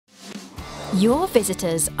Your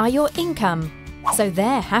visitors are your income, so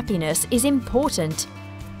their happiness is important.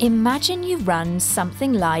 Imagine you run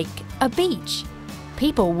something like a beach.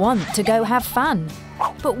 People want to go have fun,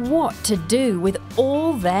 but what to do with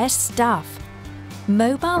all their stuff?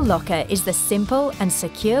 Mobile Locker is the simple and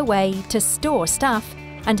secure way to store stuff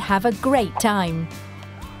and have a great time.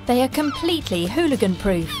 They are completely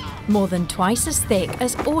hooligan-proof, more than twice as thick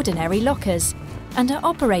as ordinary lockers, and are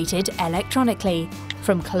operated electronically,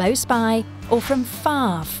 from close by or from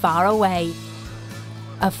far, far away.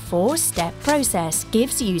 A 4-step process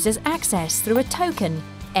gives users access through a token,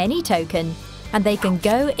 any token, and they can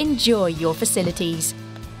go enjoy your facilities.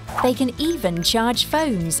 They can even charge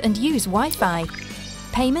phones and use Wi-Fi.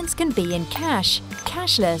 Payments can be in cash,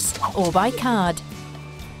 cashless, or by card.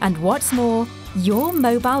 And what's more, your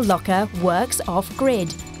mobile locker works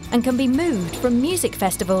off-grid and can be moved from music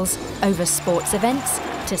festivals over sports events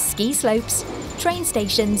to ski slopes, train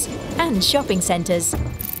stations and shopping centres.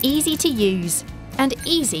 Easy to use and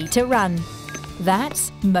easy to run.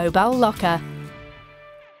 That's Mobile Locker.